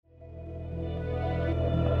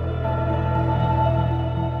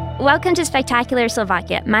welcome to Spectacular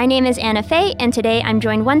Slovakia. My name is Anna Faye, and today I'm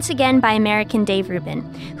joined once again by American Dave Rubin,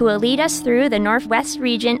 who will lead us through the northwest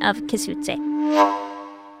region of Kisuce.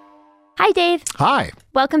 Hi, Dave. Hi.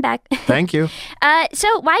 Welcome back. Thank you.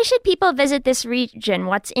 So why should people visit this region?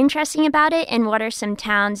 What's interesting about it, and what are some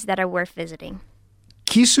towns that are worth visiting?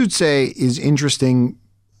 Kisuce is interesting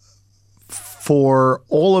for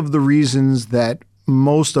all of the reasons that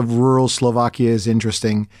most of rural Slovakia is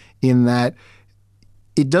interesting, in that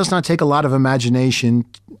it does not take a lot of imagination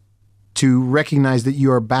to recognize that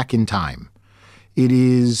you are back in time. It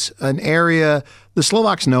is an area, the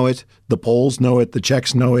Slovaks know it, the Poles know it, the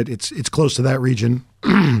Czechs know it. It's close to that region.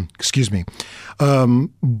 Excuse me.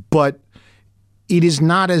 But it is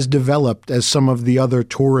not as developed as some of the other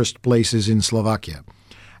tourist places in Slovakia.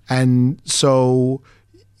 And so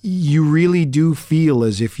you really do feel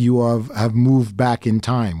as if you have moved back in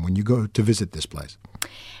time when you go to visit this place.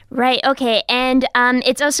 Right, okay. And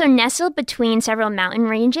it's also nestled between several mountain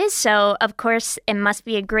ranges, so of course it must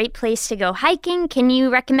be a great place to go hiking. Can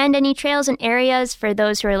you recommend any trails and areas for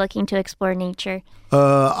those who are looking to explore nature?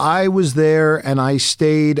 I was there and I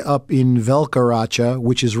stayed up in Velká Racha,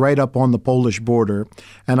 which is right up on the Polish border,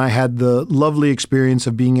 and I had the lovely experience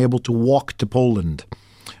of being able to walk to Poland,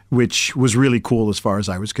 which was really cool as far as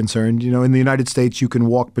I was concerned. You know, in the United States, you can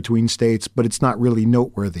walk between states, but it's not really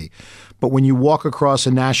noteworthy. But when you walk across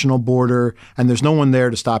a national border and there's no one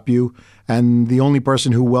there to stop you, and the only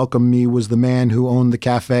person who welcomed me was the man who owned the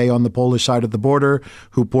cafe on the Polish side of the border,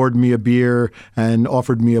 who poured me a beer and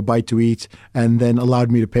offered me a bite to eat, and then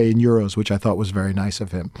allowed me to pay in euros, which I thought was very nice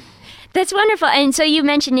of him. That's wonderful. And so you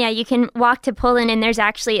mentioned, you can walk to Poland, and there's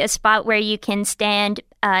actually a spot where you can stand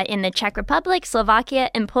in the Czech Republic,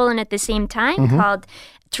 Slovakia, and Poland at the same time called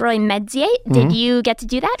Trojmedzie. Did you get to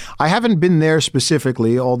do that? I haven't been there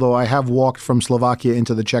specifically, although I have walked from Slovakia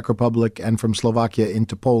into the Czech Republic and from Slovakia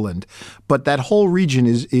into Poland. But that whole region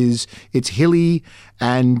is it's hilly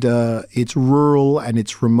and it's rural and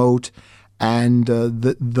it's remote. And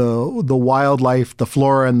the wildlife, the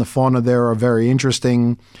flora and the fauna there are very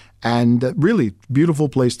interesting. And really beautiful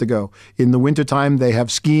place to go. In the wintertime, they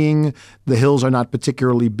have skiing. The hills are not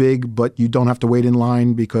particularly big, but you don't have to wait in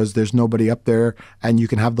line because there's nobody up there, and you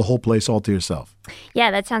can have the whole place all to yourself.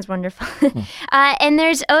 Yeah, that sounds wonderful. And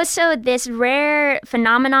there's also this rare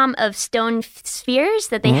phenomenon of stone spheres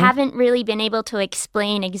that they haven't really been able to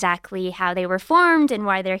explain exactly how they were formed and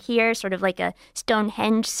why they're here, sort of like a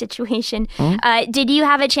Stonehenge situation. Did you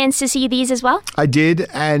have a chance to see these as well? I did,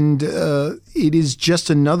 and it is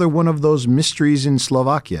just another one of those mysteries in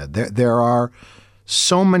Slovakia. There are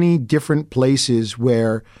so many different places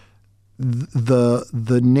where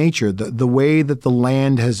the nature, the way that the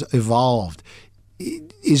land has evolved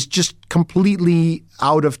is just completely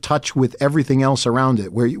out of touch with everything else around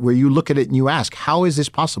it, where you look at it and you ask, how is this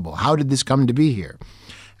possible? How did this come to be here?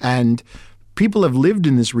 And people have lived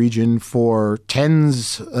in this region for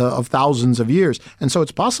tens of thousands of years. And so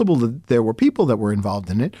it's possible that there were people that were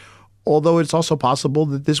involved in it, although it's also possible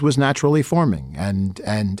that this was naturally forming.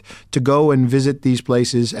 And to go and visit these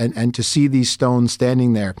places and to see these stones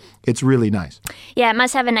standing there, it's really nice. Yeah, it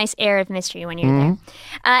must have a nice air of mystery when you're there.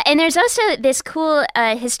 And there's also this cool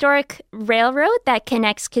historic railroad that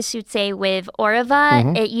connects Kisuce with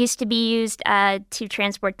Orava. It used to be used to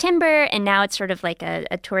transport timber, and now it's sort of like a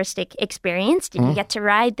touristic experience. Did you get to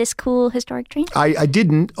ride this cool historic train? I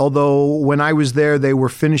didn't, although when I was there, they were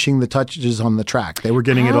finishing the touches on the track. They were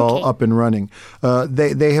getting it all up and running.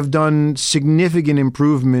 They have done significant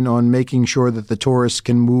improvement on making sure that the tourists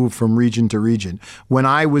can move from region to region. When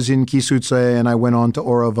I was in Kisuce and I went on to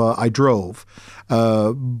Orava, I drove.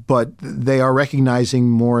 But they are recognizing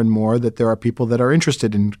more and more that there are people that are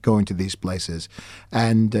interested in going to these places.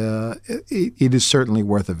 And it is certainly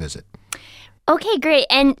worth a visit. Okay, great.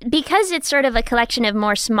 And because it's sort of a collection of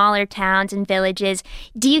more smaller towns and villages,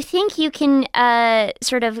 do you think you can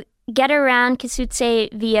sort of get around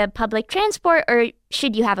Kisuce via public transport, or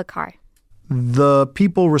should you have a car? The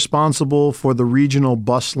people responsible for the regional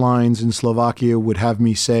bus lines in Slovakia would have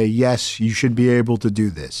me say, yes, you should be able to do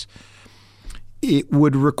this. It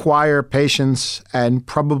would require patience and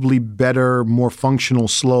probably better, more functional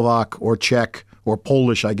Slovak or Czech or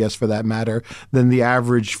Polish, I guess, for that matter, than the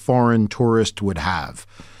average foreign tourist would have.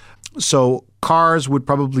 So cars would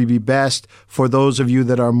probably be best. For those of you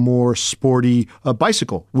that are more sporty, a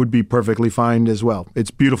bicycle would be perfectly fine as well. It's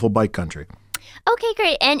beautiful bike country. Okay,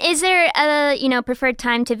 great. And is there a preferred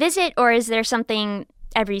time to visit, or is there something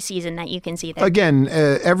every season that you can see there? Again,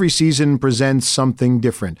 every season presents something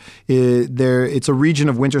different. It's a region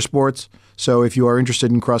of winter sports, So if you are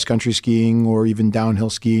interested in cross-country skiing or even downhill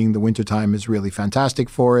skiing, the wintertime is really fantastic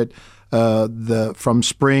for it. From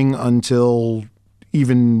spring until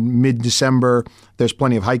even mid-December, there's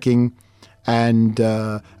plenty of hiking. And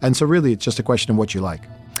so really, it's just a question of what you like.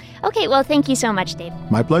 Okay, well, thank you so much, Dave.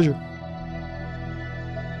 My pleasure.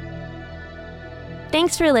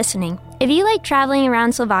 Thanks for listening. If you like traveling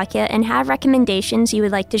around Slovakia and have recommendations you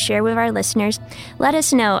would like to share with our listeners, let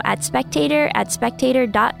us know at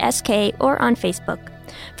spectator@spectator.sk or on Facebook.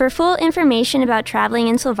 For full information about traveling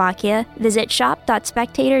in Slovakia, visit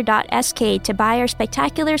shop.spectator.sk to buy our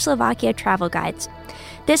spectacular Slovakia travel guides.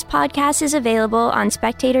 This podcast is available on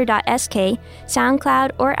spectator.sk,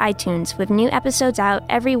 SoundCloud, or iTunes, with new episodes out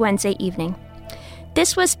every Wednesday evening.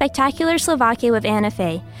 This was Spectacular Slovakia with Anna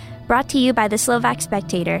Fey, brought to you by the Slovak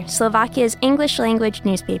Spectator, Slovakia's English-language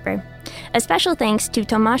newspaper. A special thanks to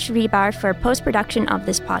Tomáš Rybar for post-production of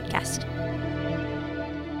this podcast.